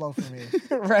way too slow for me,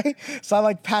 right? So I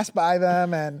like passed by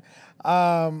them, and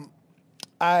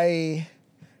I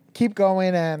keep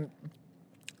going, and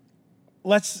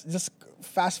let's just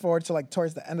fast forward to like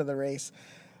towards the end of the race.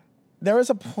 There was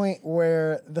a point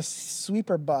where the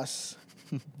sweeper bus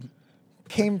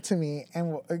came to me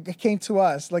and came to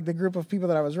us, like the group of people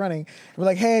that I was running. We're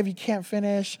like, hey, if you can't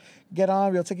finish, get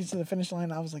on. We'll take you to the finish line.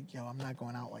 And I was like, yo, I'm not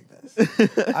going out like this.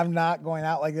 I'm not going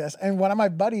out like this. And one of my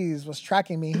buddies was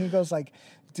tracking me. He goes like,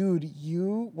 dude,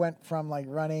 you went from like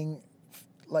running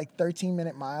like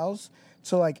 13-minute miles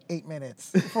to like 8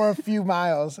 minutes for a few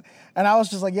miles. And I was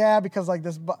just like, yeah, because like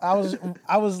this, I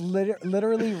was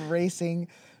literally racing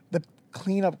the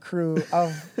cleanup crew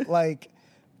of like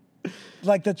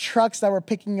the trucks that were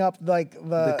picking up like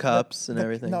the cups and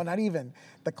everything. No, not even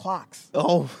the clocks.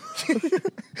 Oh,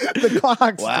 The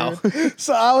clocks. Wow. Dude.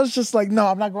 So I was just like, no,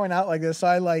 I'm not going out like this. So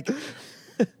I like,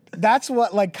 that's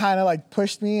what like kind of like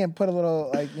pushed me and put a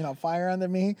little like fire under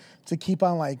me to keep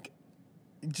on like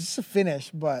just to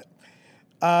finish. But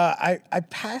I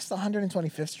passed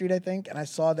 125th Street, I think, and I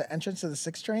saw the entrance to the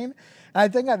 6 train. And I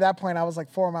think at that point I was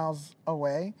like 4 miles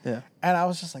away. Yeah. And I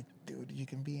was just like, dude, you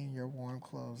can be in your warm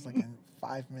clothes like in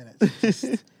 5 minutes.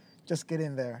 Just get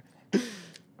in there.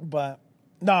 But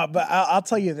no, but I'll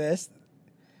tell you this.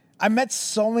 I met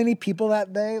so many people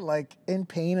that day, like in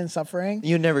pain and suffering.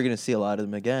 you're never gonna see a lot of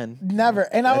them again. Never.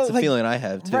 And I That's was a like, feeling I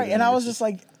have too. right. And I was just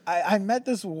like, I met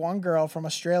this one girl from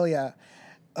Australia,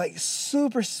 like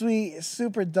super sweet,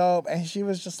 super dope. And she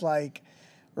was just like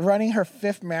running her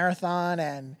 5th marathon.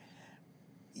 And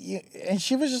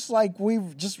she was just like, we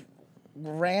just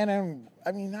ran and,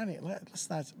 I mean,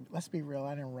 let's be real.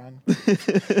 I didn't run.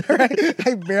 Right?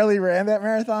 I barely ran that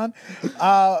marathon.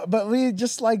 But we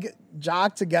just like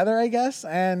jogged together, I guess.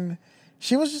 And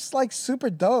she was just like super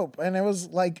dope. And it was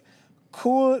like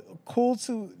cool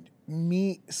to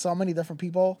meet so many different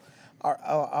people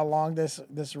along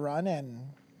this run. And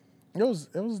it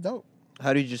was dope.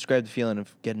 How do you describe the feeling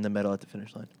of getting the medal at the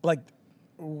finish line? Like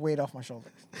weight off my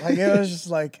shoulders. Like it was just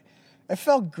like, it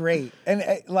felt great. And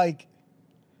like,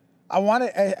 I wanted,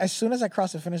 as soon as I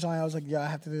crossed the finish line, I was like, yeah, I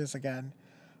have to do this again.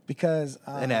 Because...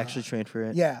 and actually train for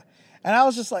it? Yeah. And I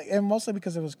was just like, and mostly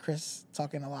because it was Chris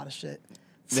talking a lot of shit.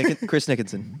 Chris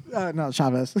Nickinson. No,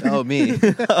 Chavez. Oh, me.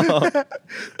 Oh.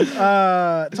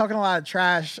 Talking a lot of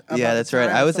trash. Yeah, that's right.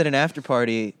 I was at an after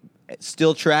party,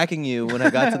 still tracking you when I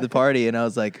got to the party, and I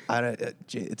was like,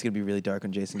 it's going to be really dark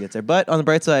when Jason gets there. But on the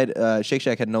bright side, Shake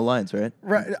Shack had no lines, right?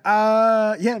 Right.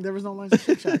 Yeah, there was no lines at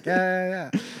Shake Shack. Yeah.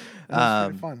 It was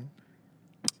pretty fun.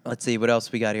 Let's see what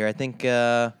else we got here. I think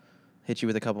hit you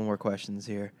with a couple more questions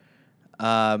here.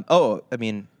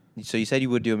 So you said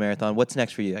you would do a marathon. What's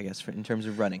next for you, I guess, in terms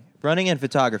of running and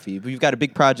photography? We've got a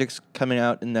big projects coming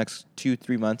out in the next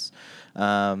 2-3 months,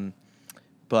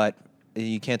 but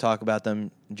you can't talk about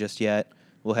them just yet.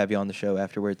 We'll have you on the show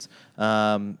afterwards.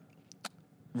 Running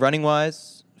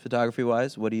wise, photography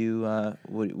wise, what do you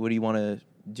want to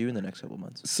do in the next couple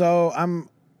months? So I'm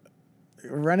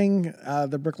running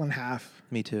the Brooklyn Half.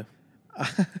 Me too.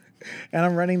 And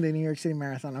I'm running the New York City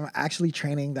Marathon. I'm actually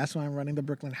training. That's why I'm running the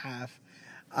Brooklyn Half.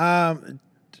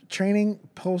 Training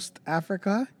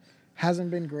post-Africa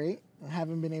hasn't been great. I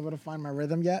haven't been able to find my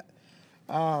rhythm yet.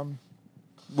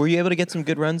 Were you able to get some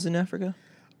good runs in Africa?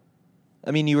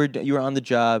 I mean, you were on the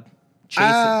job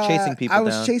chasing people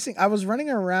down. I was running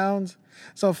around.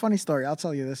 So funny story. I'll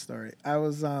tell you this story. I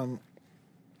was on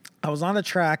the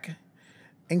track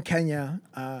in Kenya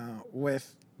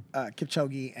with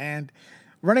Kipchoge and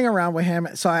running around with him.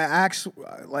 So I asked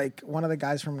like one of the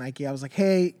guys from Nike, I was like,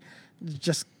 hey,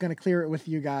 just going to clear it with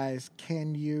you guys.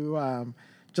 Can you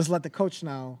just let the coach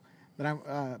know that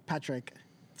I'm Patrick,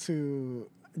 to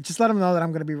just let him know that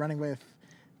I'm going to be running with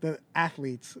the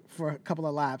athletes for a couple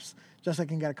of laps just so I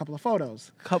can get a couple of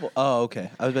photos. Oh, okay.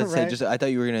 I was about to say, I thought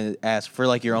you were going to ask for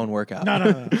like your own workout.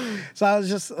 No. So I was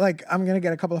just like, I'm going to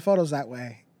get a couple of photos that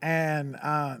way. And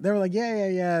they were like,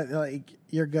 yeah, like,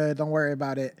 you're good. Don't worry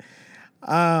about it.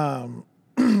 Ran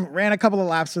a couple of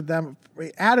laps with them.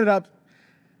 We added up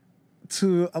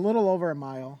to a little over a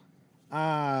mile.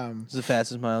 It's the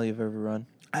fastest mile you've ever run?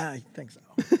 I think so.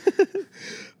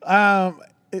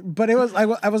 But it was,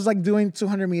 I was like doing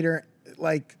 200 meter,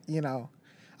 like,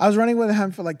 I was running with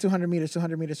him for like 200 meters,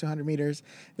 200 meters, 200 meters.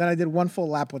 Then I did one full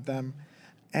lap with them.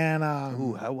 And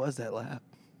Ooh, how was that lap?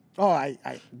 I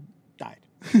died.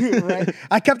 Right?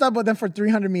 I kept up with them for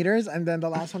 300 meters, and then the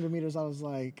last 100 meters, I was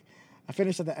like, I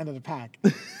finished at the end of the pack.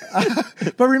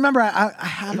 But remember, I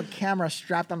have a camera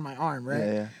strapped on my arm, right?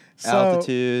 Yeah. So,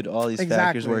 Altitude, all these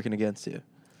factors working against you.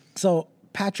 So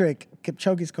Patrick,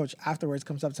 Kipchoge's coach, afterwards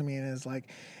comes up to me and is like,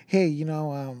 hey, you've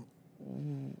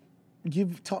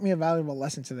taught me a valuable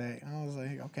lesson today. And I was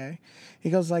like, okay. He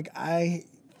goes like, I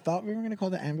thought we were going to call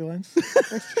the ambulance.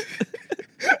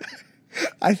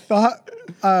 I thought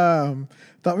we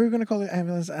were going to call the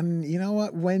ambulance. And you know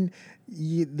what? When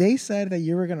they said that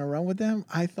you were going to run with them,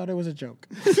 I thought it was a joke.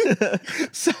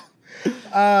 So,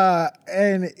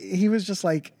 and he was just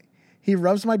like, he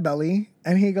rubs my belly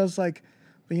and he goes like,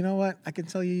 but you know what? I can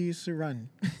tell you used to run.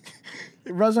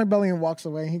 He rubs my belly and walks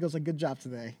away. And he goes like, good job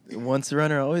today. Once a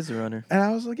runner, always a runner. And I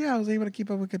was like, yeah, I was able to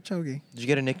keep up with Kipchoge. Did you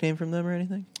get a nickname from them or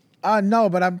anything? No,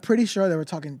 but I'm pretty sure they were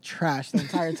talking trash the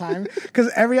entire time.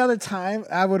 Because every other time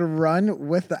I would run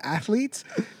with the athletes,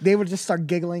 they would just start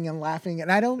giggling and laughing.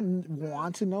 And I don't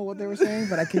want to know what they were saying,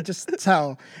 but I could just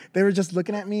tell. They were just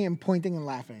looking at me and pointing and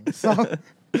laughing. So, all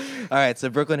right, so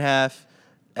Brooklyn Half,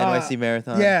 NYC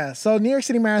Marathon. Yeah, so New York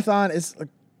City Marathon is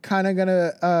kind of going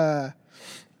to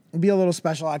be a little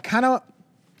special. I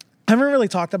haven't really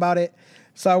talked about it.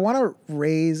 So I want to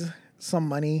raise some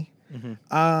money.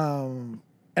 Mm-hmm.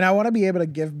 And I want to be able to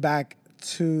give back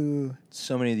to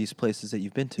so many of these places that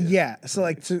you've been to. Yeah, so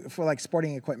like for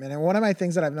sporting equipment. And one of my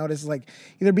things that I've noticed is like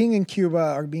either being in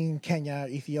Cuba or being in Kenya,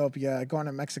 Ethiopia, going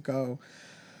to Mexico.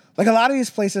 Like a lot of these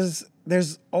places,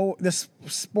 this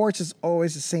sports is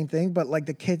always the same thing, but like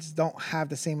the kids don't have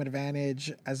the same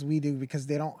advantage as we do because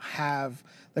they don't have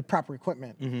the proper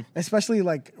equipment. Mm-hmm. Especially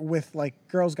like with like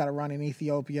Girls Gotta Run in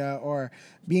Ethiopia or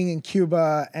being in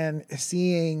Cuba and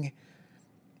seeing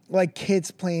like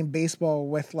kids playing baseball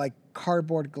with like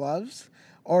cardboard gloves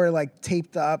or like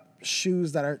taped up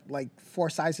shoes that are like 4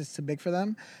 sizes too big for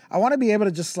them. I want to be able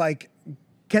to just like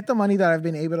get the money that I've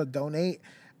been able to donate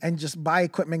and just buy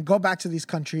equipment, go back to these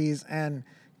countries and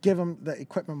give them the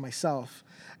equipment myself.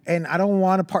 And I don't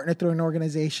want to partner through an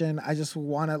organization. I just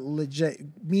want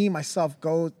to myself,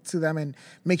 go to them and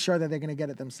make sure that they're going to get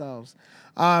it themselves.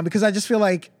 Because I just feel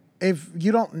like if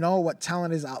you don't know what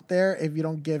talent is out there, if you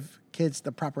don't give kids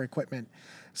the proper equipment.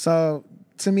 So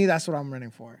to me, that's what I'm running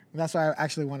for. And that's why I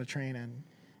actually want to train and,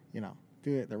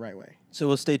 do it the right way. So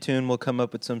we'll stay tuned. We'll come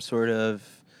up with some sort of,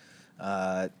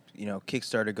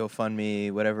 Kickstarter,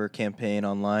 GoFundMe, whatever campaign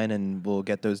online, and we'll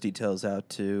get those details out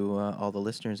to all the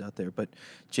listeners out there. But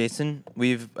Jason,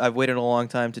 I've waited a long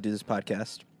time to do this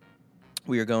podcast.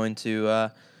 We are going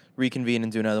to reconvene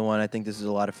and do another one. I think this is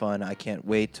a lot of fun. I can't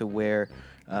wait to wear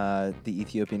the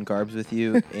Ethiopian garbs with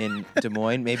you in Des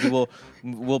Moines. Maybe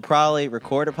we'll probably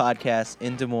record a podcast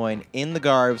in Des Moines in the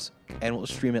garbs, and we'll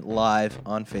stream it live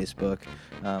on Facebook.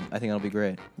 I think that'll be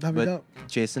great. That'd be dope.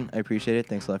 Jason, I appreciate it.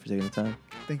 Thanks a lot for taking the time.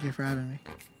 Thank you for having me.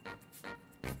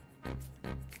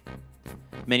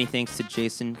 Many thanks to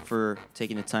Jason for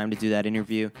taking the time to do that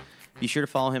interview. Be sure to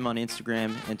follow him on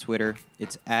Instagram and Twitter.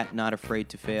 It's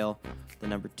 @NotAfraidToFail. The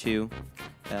number 2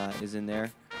 is in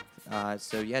there.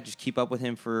 Just keep up with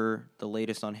him for the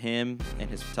latest on him and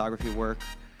his photography work.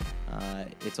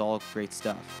 It's all great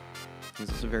stuff.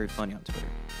 He's also very funny on Twitter.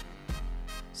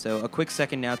 So a quick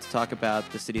second now to talk about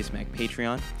the Citius Mag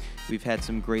Patreon. We've had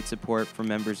some great support from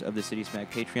members of the Citius Mag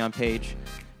Patreon page.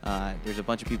 There's a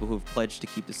bunch of people who have pledged to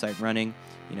keep the site running.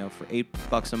 For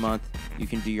 $8 a month, you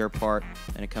can do your part,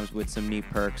 and it comes with some neat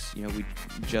perks. We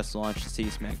just launched the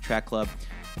Citius Mag Track Club.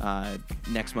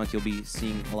 Next month, you'll be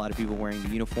seeing a lot of people wearing the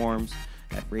uniforms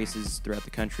at races throughout the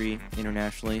country,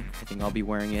 internationally. I think I'll be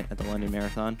wearing it at the London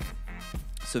Marathon.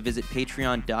 So visit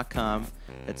patreon.com.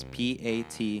 That's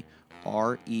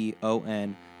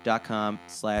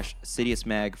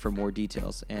patreon.com/CitiusMag for more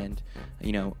details. And,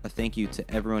 a thank you to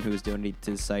everyone who has donated to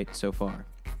the site so far.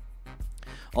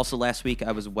 Also, last week,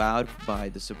 I was wowed by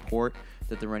the support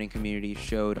that the running community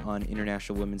showed on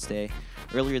International Women's Day.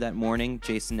 Earlier that morning,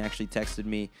 Jason actually texted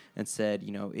me and said,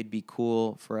 it'd be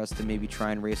cool for us to maybe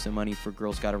try and raise some money for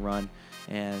Girls Gotta Run.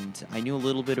 And I knew a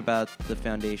little bit about the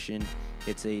foundation.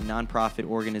 It's a nonprofit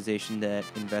organization that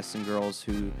invests in girls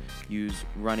who use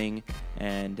running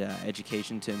and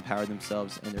education to empower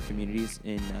themselves and their communities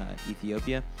in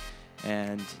Ethiopia.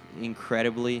 And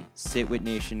incredibly, Sit With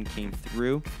Nation came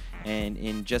through, and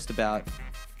in just about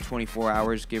 24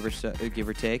 hours, give or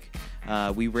take,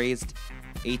 we raised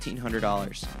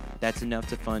 $1,800. That's enough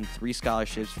to fund 3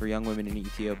 scholarships for young women in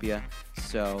Ethiopia.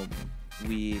 So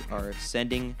we are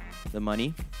sending the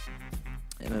money,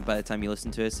 And by the time you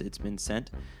listen to us, it's been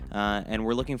sent. And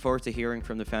we're looking forward to hearing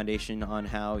from the foundation on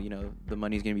how, the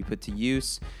money is going to be put to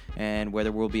use and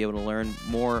whether we'll be able to learn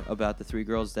more about the 3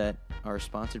 girls that are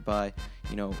sponsored by,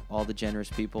 all the generous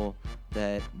people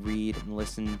that read and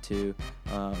listen to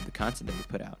the content that we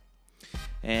put out.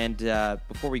 And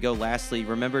before we go, lastly,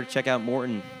 remember to check out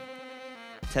Maurten.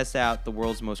 Test out the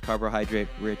world's most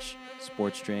carbohydrate-rich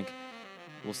sports drink.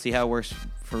 We'll see how it works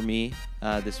for me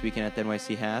this weekend at the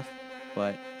NYC Half.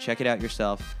 But check it out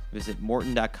yourself. Visit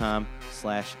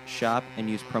Maurten.com/shop and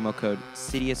use promo code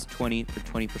CITIUS20 for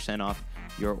 20% off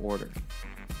your order.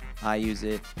 I use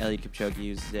it. Eliud Kipchoge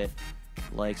uses it.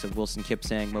 Likes of Wilson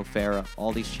Kipsang, Mo Farah,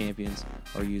 all these champions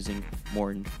are using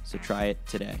Maurten. So try it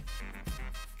today.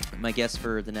 My guest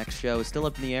for the next show is still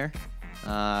up in the air.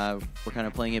 We're kind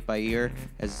of playing it by ear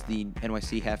as the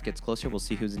NYC Half gets closer. We'll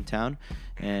see who's in town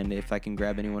and if I can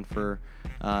grab anyone for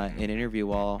an interview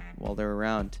while they're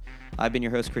around. I've been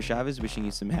your host, Chris Chavez, wishing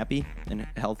you some happy and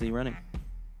healthy running.